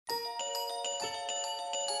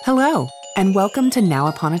Hello, and welcome to Now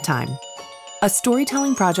Upon a Time, a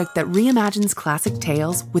storytelling project that reimagines classic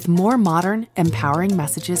tales with more modern, empowering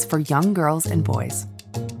messages for young girls and boys.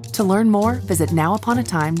 To learn more, visit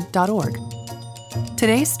nowuponatime.org.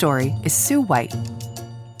 Today's story is Sue White,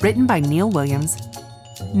 written by Neil Williams,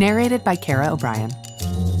 narrated by Kara O'Brien.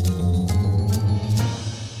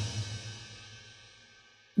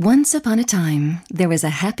 Once upon a time, there was a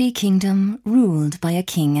happy kingdom ruled by a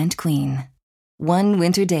king and queen. One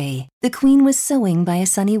winter day, the queen was sewing by a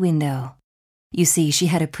sunny window. You see, she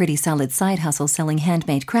had a pretty solid side hustle selling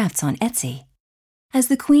handmade crafts on Etsy. As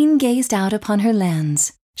the queen gazed out upon her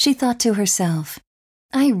lands, she thought to herself,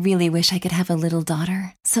 I really wish I could have a little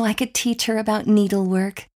daughter so I could teach her about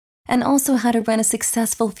needlework and also how to run a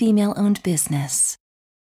successful female-owned business.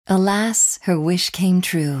 Alas, her wish came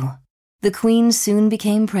true. The queen soon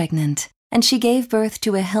became pregnant, and she gave birth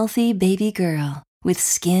to a healthy baby girl with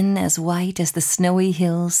skin as white as the snowy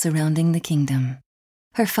hills surrounding the kingdom.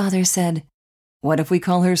 Her father said, "What if we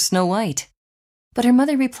call her Snow White?" But her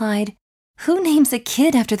mother replied, "Who names a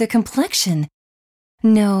kid after their complexion?"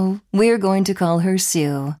 "No, we're going to call her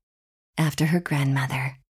Sue, after her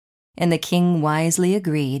grandmother." And the king wisely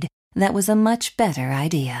agreed that was a much better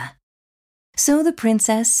idea. So the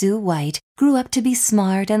Princess Sue White grew up to be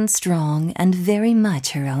smart and strong and very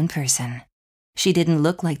much her own person. She didn't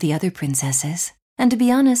look like the other princesses, and to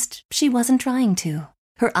be honest, she wasn't trying to.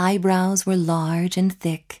 Her eyebrows were large and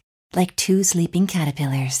thick, like two sleeping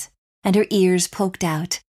caterpillars, and her ears poked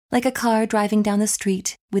out, like a car driving down the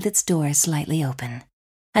street with its doors slightly open.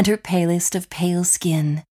 And her palest of pale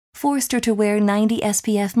skin forced her to wear 90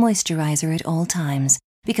 SPF moisturizer at all times,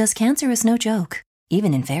 because cancer is no joke,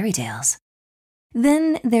 even in fairy tales.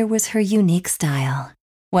 Then there was her unique style.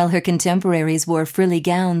 While her contemporaries wore frilly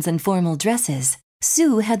gowns and formal dresses,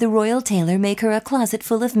 Sue had the royal tailor make her a closet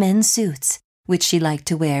full of men's suits, which she liked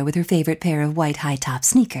to wear with her favorite pair of white high-top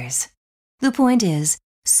sneakers. The point is,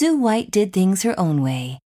 Sue White did things her own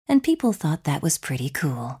way, and people thought that was pretty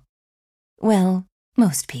cool. Well,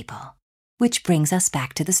 most people. Which brings us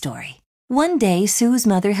back to the story. One day, Sue's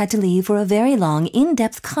mother had to leave for a very long,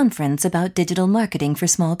 in-depth conference about digital marketing for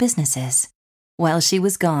small businesses. While she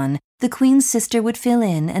was gone, the queen's sister would fill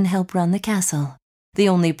in and help run the castle. The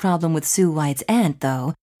only problem with Sue White's aunt,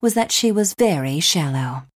 though, was that she was very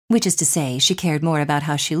shallow, which is to say she cared more about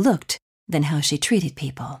how she looked than how she treated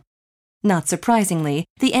people. Not surprisingly,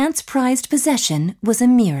 the aunt's prized possession was a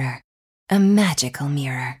mirror, a magical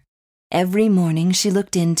mirror. Every morning she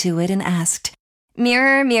looked into it and asked,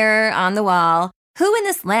 "Mirror, mirror on the wall, who in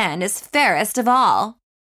this land is fairest of all?"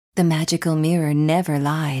 The magical mirror never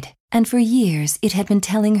lied, and for years it had been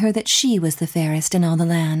telling her that she was the fairest in all the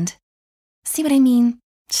land. See what I mean?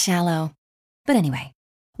 Shallow. But anyway,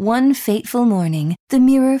 one fateful morning, the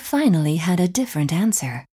mirror finally had a different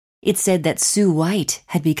answer. It said that Sue White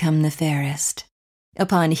had become the fairest.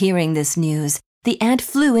 Upon hearing this news, the aunt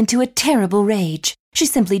flew into a terrible rage. She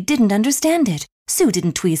simply didn't understand it. Sue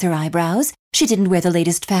didn't tweeze her eyebrows. She didn't wear the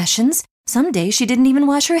latest fashions. Some days she didn't even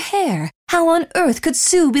wash her hair. How on earth could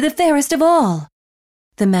Sue be the fairest of all?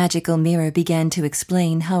 The magical mirror began to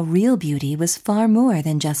explain how real beauty was far more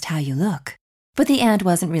than just how you look. But the aunt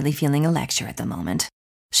wasn't really feeling a lecture at the moment.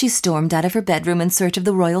 She stormed out of her bedroom in search of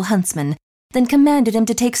the royal huntsman, then commanded him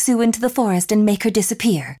to take Sue into the forest and make her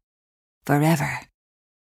disappear. Forever.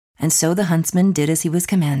 And so the huntsman did as he was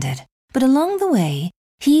commanded. But along the way,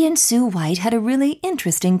 he and Sue White had a really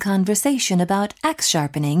interesting conversation about axe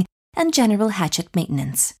sharpening and general hatchet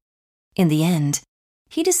maintenance. In the end,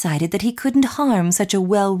 he decided that he couldn't harm such a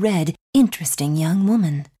well-read, interesting young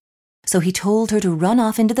woman. So he told her to run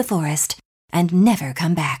off into the forest and never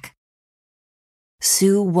come back.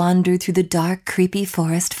 Sue wandered through the dark, creepy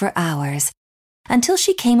forest for hours until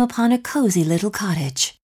she came upon a cozy little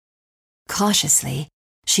cottage. Cautiously,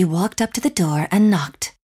 she walked up to the door and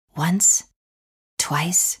knocked. Once,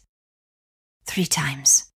 twice, 3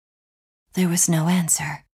 times. There was no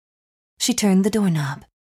answer. She turned the doorknob.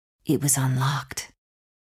 It was unlocked.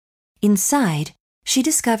 Inside, she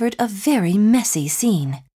discovered a very messy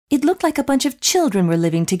scene. It looked like a bunch of children were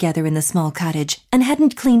living together in the small cottage and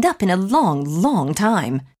hadn't cleaned up in a long, long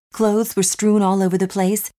time. Clothes were strewn all over the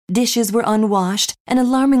place, dishes were unwashed, and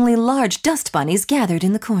alarmingly large dust bunnies gathered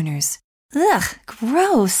in the corners. Ugh,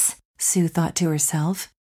 gross, Sue thought to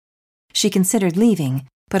herself. She considered leaving,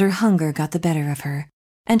 but her hunger got the better of her,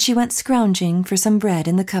 and she went scrounging for some bread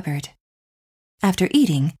in the cupboard. After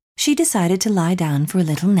eating, she decided to lie down for a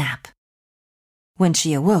little nap. When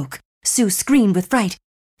she awoke, Sue screamed with fright,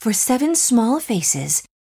 for 7 small faces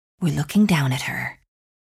were looking down at her.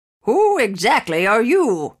 "Who exactly are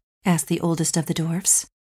you?" asked the oldest of the dwarfs.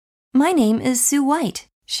 "My name is Sue White,"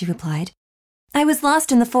 she replied. I was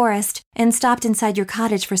lost in the forest and stopped inside your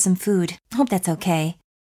cottage for some food. Hope that's okay.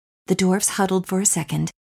 The dwarfs huddled for a second.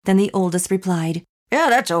 Then the oldest replied, Yeah,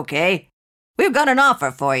 that's okay. We've got an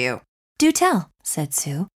offer for you. Do tell, said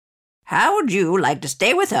Sue. How would you like to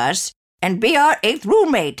stay with us and be our 8th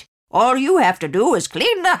roommate? All you have to do is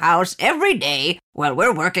clean the house every day while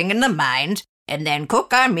we're working in the mines and then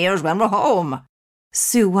cook our meals when we're home.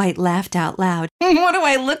 Sue White laughed out loud. What do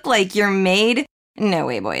I look like, your maid? No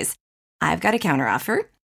way, boys. I've got a counteroffer.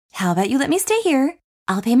 How about you let me stay here?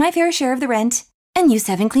 I'll pay my fair share of the rent, and you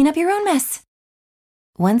 7 clean up your own mess.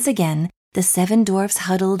 Once again, the 7 dwarfs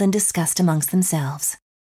huddled and discussed amongst themselves.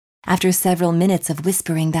 After several minutes of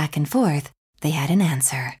whispering back and forth, they had an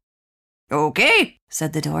answer. Okay,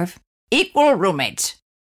 said the dwarf. Equal roommates.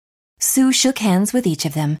 Sue shook hands with each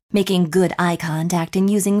of them, making good eye contact and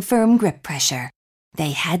using firm grip pressure.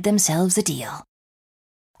 They had themselves a deal.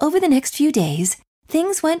 Over the next few days,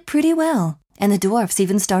 things went pretty well, and the dwarfs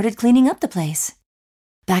even started cleaning up the place.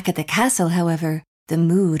 Back at the castle, however, the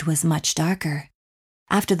mood was much darker.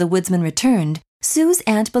 After the woodsman returned, Sue's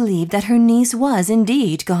aunt believed that her niece was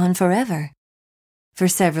indeed gone forever. For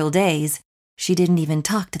several days, she didn't even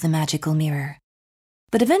talk to the magical mirror.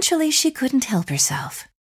 But eventually she couldn't help herself.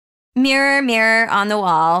 Mirror, mirror on the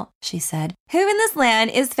wall, she said, who in this land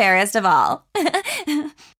is fairest of all?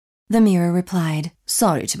 The mirror replied,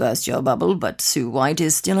 Sorry to burst your bubble, but Sue White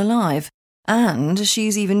is still alive, and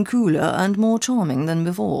she's even cooler and more charming than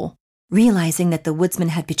before. Realizing that the woodsman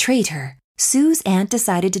had betrayed her, Sue's aunt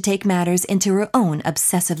decided to take matters into her own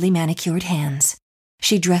obsessively manicured hands.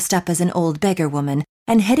 She dressed up as an old beggar woman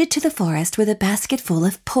and headed to the forest with a basket full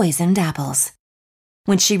of poisoned apples.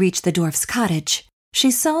 When she reached the dwarf's cottage, she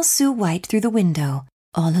saw Sue White through the window,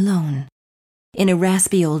 all alone. In a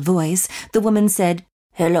raspy old voice, the woman said,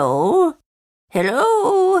 Hello?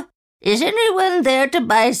 Hello? Is anyone there to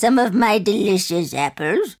buy some of my delicious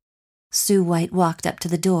apples? Sue White walked up to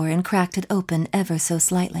the door and cracked it open ever so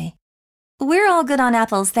slightly. We're all good on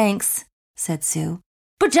apples, thanks, said Sue.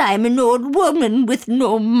 But I'm an old woman with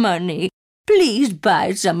no money. Please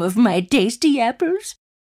buy some of my tasty apples.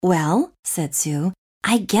 Well, said Sue,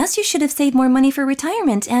 I guess you should have saved more money for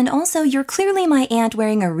retirement, and also you're clearly my aunt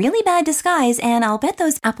wearing a really bad disguise, and I'll bet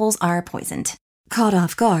those apples are poisoned. Caught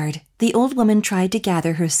off guard, the old woman tried to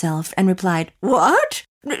gather herself and replied, What?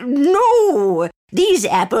 No! These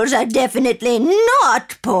apples are definitely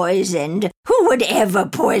not poisoned. Who would ever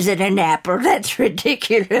poison an apple? That's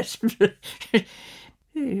ridiculous.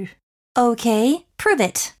 Okay, prove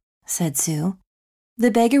it, said Sue.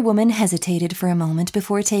 The beggar woman hesitated for a moment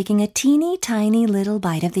before taking a teeny tiny little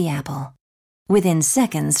bite of the apple. Within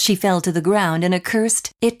seconds, she fell to the ground in a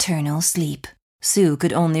cursed, eternal sleep. Sue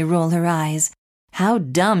could only roll her eyes. How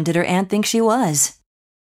dumb did her aunt think she was?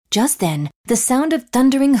 Just then, the sound of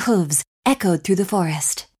thundering hooves echoed through the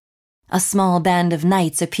forest. A small band of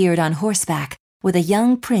knights appeared on horseback, with a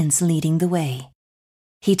young prince leading the way.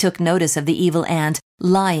 He took notice of the evil aunt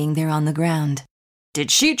lying there on the ground.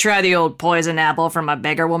 Did she try the old poison apple from a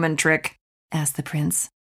beggar woman trick? Asked the prince.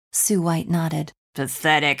 Sue White nodded.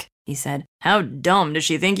 Pathetic, he said. How dumb does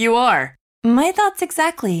she think you are? My thoughts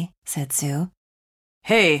exactly, said Sue.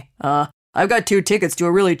 Hey, I've got 2 tickets to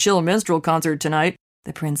a really chill minstrel concert tonight,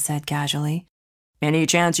 the prince said casually. Any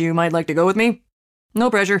chance you might like to go with me? No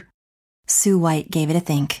pressure. Sue White gave it a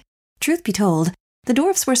think. Truth be told, the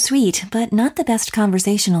dwarfs were sweet, but not the best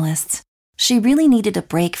conversationalists. She really needed a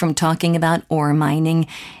break from talking about ore mining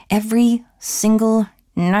every single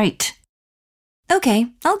night. Okay,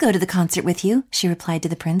 I'll go to the concert with you, she replied to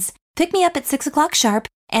the prince. Pick me up at 6 o'clock sharp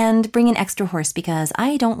and bring an extra horse because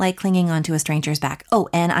I don't like clinging onto a stranger's back. Oh,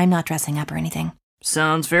 and I'm not dressing up or anything.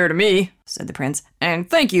 Sounds fair to me, said the prince, and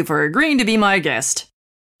thank you for agreeing to be my guest.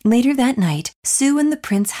 Later that night, Sue and the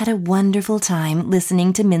prince had a wonderful time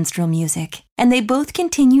listening to minstrel music, and they both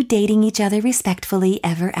continued dating each other respectfully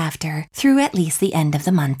ever after, through at least the end of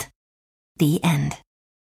the month. The end.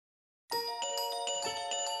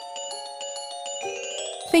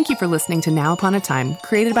 Thank you for listening to Now Upon a Time,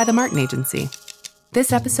 created by the Martin Agency.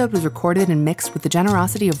 This episode was recorded and mixed with the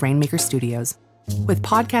generosity of Rainmaker Studios, with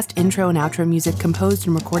podcast intro and outro music composed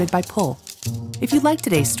and recorded by Pull. If you liked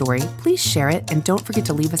today's story, please share it and don't forget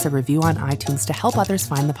to leave us a review on iTunes to help others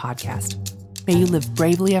find the podcast. May you live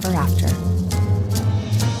bravely ever after.